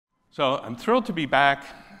So I'm thrilled to be back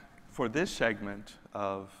for this segment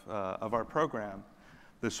of our program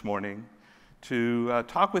this morning to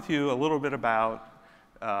talk with you a little bit about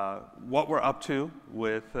what we're up to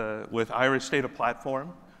with Iris Data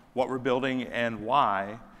Platform, what we're building and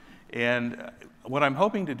why. And what I'm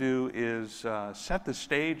hoping to do is set the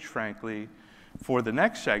stage, frankly, for the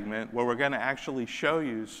next segment where we're going to actually show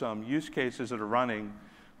you some use cases that are running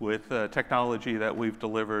with technology that we've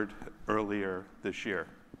delivered earlier this year.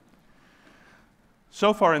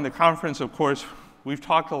 So far in the conference, of course, we've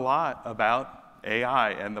talked a lot about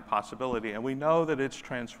AI and the possibility, and we know that it's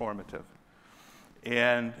transformative.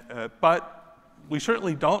 But we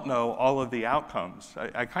certainly don't know all of the outcomes.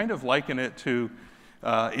 I kind of liken it to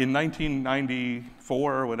in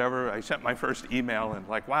 1994 or whatever, I sent my first email and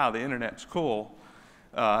like, wow, the internet's cool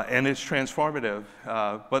and it's transformative.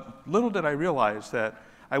 But little did I realize that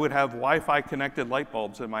I would have Wi-Fi connected light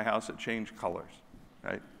bulbs in my house that change colors,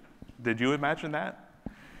 right? Did you imagine that?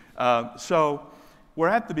 So we're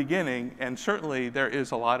at the beginning, and certainly there is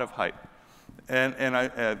a lot of hype. And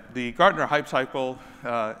the Gartner Hype Cycle,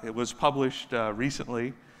 it was published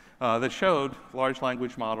recently, that showed large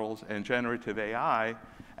language models and generative AI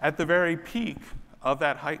at the very peak of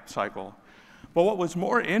that hype cycle. But what was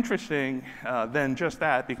more interesting than just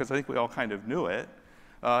that, because I think we all kind of knew it,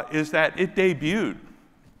 is that it debuted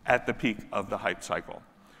at the peak of the hype cycle.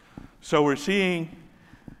 So we're seeing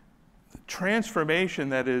transformation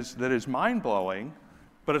that is mind-blowing,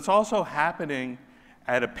 but it's also happening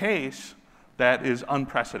at a pace that is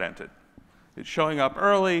unprecedented. It's showing up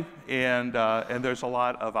early, and there's a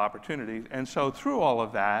lot of opportunity. And so through all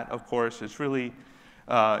of that, of course, it's really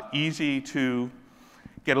easy to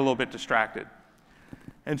get a little bit distracted.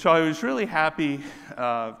 And so I was really happy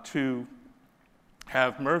to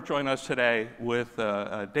have Merv join us today with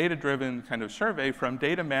a data-driven kind of survey from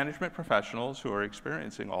data management professionals who are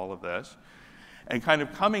experiencing all of this, and kind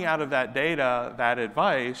of coming out of that data, that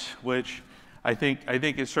advice, which I think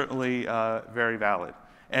is certainly very valid.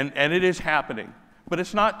 And it is happening, but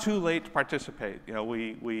it's not too late to participate. You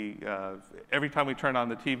know, every time we turn on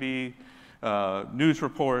the TV, news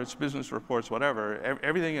reports, business reports, whatever,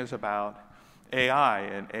 everything is about AI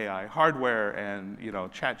and AI hardware and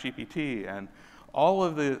ChatGPT and all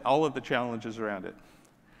of the challenges around it.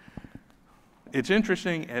 It's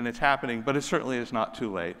interesting and it's happening, but it certainly is not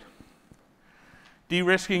too late.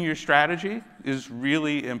 De-risking your strategy is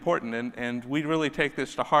really important, and we really take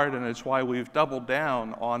this to heart, and it's why we've doubled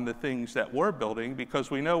down on the things that we're building, because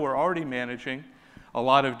we know we're already managing a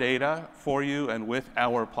lot of data for you and with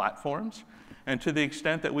our platforms. And to the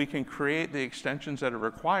extent that we can create the extensions that are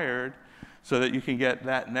required so that you can get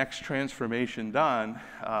that next transformation done,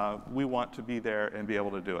 we want to be there and be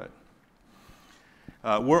able to do it.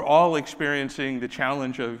 We're all experiencing the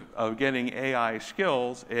challenge of getting AI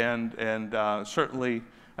skills, and certainly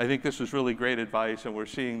I think this was really great advice, and we're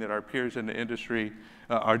seeing that our peers in the industry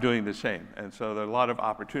are doing the same. And so there are a lot of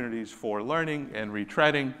opportunities for learning and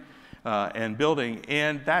retreading and building,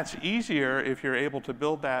 and that's easier if you're able to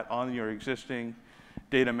build that on your existing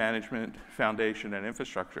data management foundation and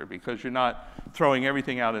infrastructure, because you're not throwing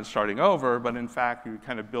everything out and starting over, but in fact you're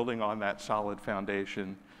kind of building on that solid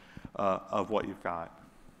foundation of what you've got.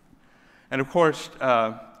 And of course,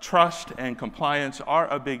 trust and compliance are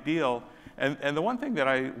a big deal. And the one thing that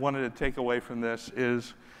I wanted to take away from this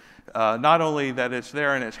is not only that it's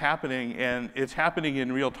there and it's happening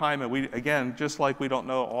in real time, and we, again, just like we don't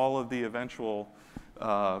know all of the eventual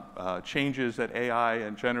changes that AI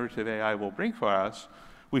and generative AI will bring for us,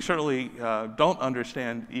 we certainly don't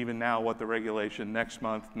understand even now what the regulation next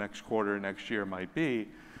month, next quarter, next year might be.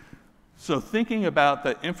 So thinking about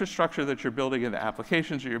the infrastructure that you're building and the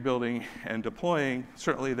applications that you're building and deploying,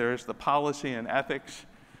 certainly there's the policy and ethics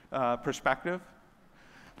perspective,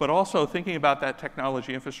 but also thinking about that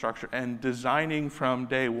technology infrastructure and designing from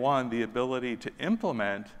day one the ability to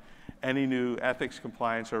implement any new ethics,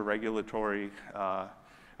 compliance, or regulatory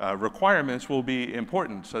requirements will be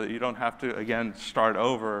important, so that you don't have to, again, start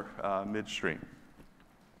over midstream.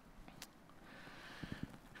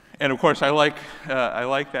 And of course, I like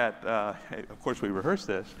that, of course we rehearsed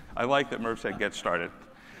this, I like that Merv said get started,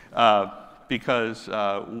 because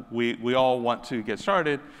we all want to get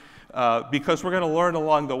started, because we're going to learn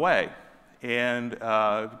along the way. And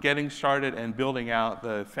getting started and building out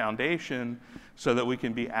the foundation so that we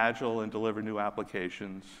can be agile and deliver new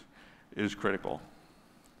applications is critical.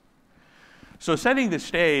 So setting the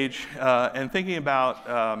stage and thinking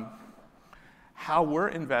about how we're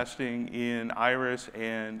investing in Iris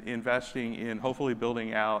and investing in hopefully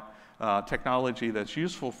building out technology that's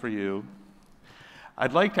useful for you,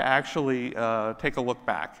 I'd like to actually take a look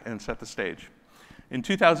back and set the stage. In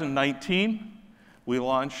 2019, we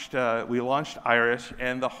launched Iris,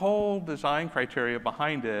 and the whole design criteria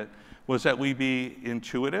behind it was that we be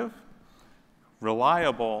intuitive,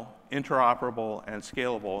 reliable, interoperable, and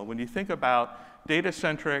scalable. And when you think about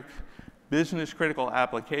data-centric, business-critical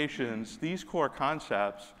applications, these core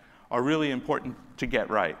concepts are really important to get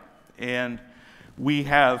right. And we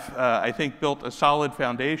have, I think, built a solid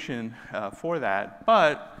foundation for that.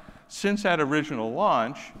 But since that original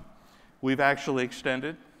launch, we've actually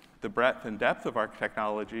extended the breadth and depth of our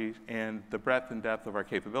technology and the breadth and depth of our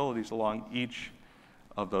capabilities along each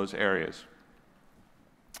of those areas.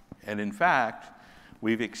 And in fact,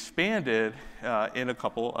 we've expanded in a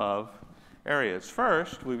couple of areas.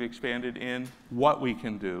 First, we've expanded in what we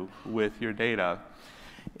can do with your data.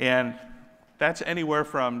 And that's anywhere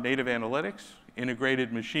from native analytics,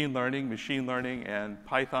 integrated machine learning and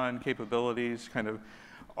Python capabilities kind of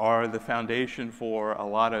are the foundation for a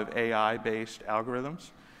lot of AI-based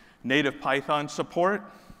algorithms. Native Python support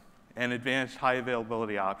and advanced high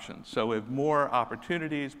availability options. So we have more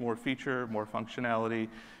opportunities, more feature, more functionality.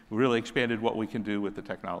 We really expanded what we can do with the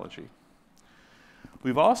technology.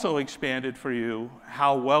 We've also expanded for you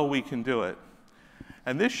how well we can do it.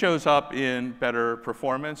 And this shows up in better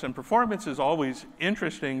performance. And performance is always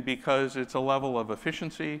interesting because it's a level of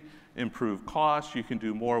efficiency, improved cost. You can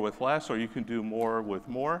do more with less, or you can do more with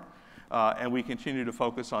more. And we continue to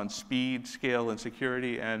focus on speed, scale, and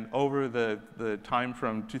security. And over the time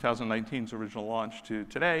from 2019's original launch to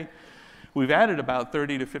today, we've added about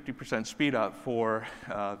 30 to 50% speed up for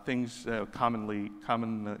things commonly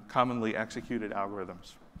executed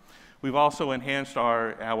algorithms. We've also enhanced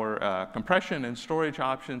our compression and storage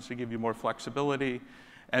options to give you more flexibility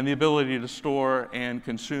and the ability to store and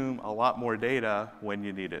consume a lot more data when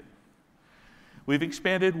you need it. We've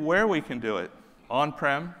expanded where we can do it,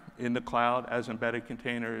 on-prem, in the cloud, as embedded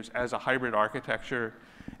containers, as a hybrid architecture,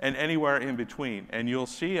 and anywhere in between. And you'll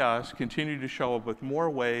see us continue to show up with more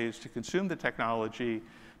ways to consume the technology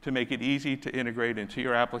to make it easy to integrate into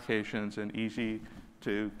your applications and easy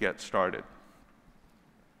to get started.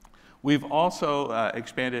 We've also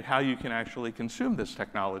expanded how you can actually consume this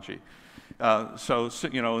technology. So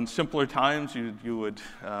in simpler times, you would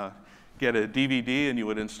get a DVD and you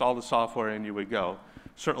would install the software and you would go.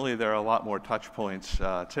 Certainly, there are a lot more touch points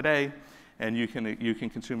today, and you can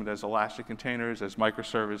consume it as elastic containers, as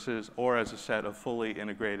microservices, or as a set of fully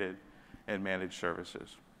integrated and managed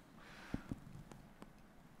services.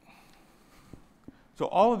 So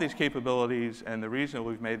all of these capabilities, and the reason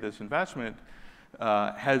we've made this investment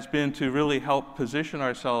has been to really help position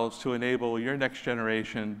ourselves to enable your next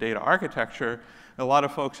generation data architecture. A lot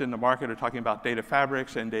of folks in the market are talking about data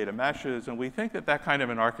fabrics and data meshes, and we think that that kind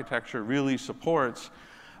of an architecture really supports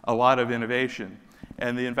a lot of innovation.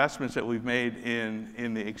 And the investments that we've made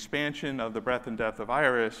in the expansion of the breadth and depth of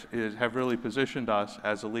Iris have really positioned us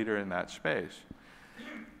as a leader in that space.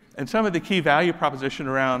 And some of the key value proposition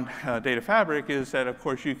around data fabric is that, of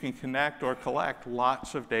course, you can connect or collect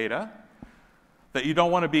lots of data, that you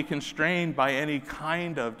don't want to be constrained by any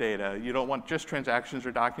kind of data. You don't want just transactions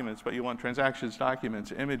or documents, but you want transactions,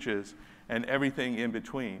 documents, images, and everything in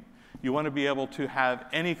between. You want to be able to have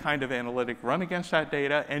any kind of analytic run against that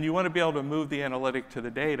data, and you want to be able to move the analytic to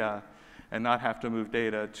the data and not have to move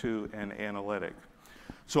data to an analytic.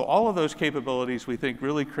 So all of those capabilities, we think,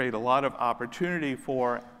 really create a lot of opportunity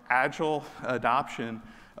for agile adoption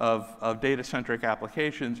of data-centric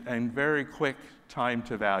applications and very quick time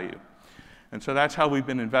to value. And so that's how we've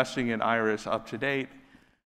been investing in Iris up to date.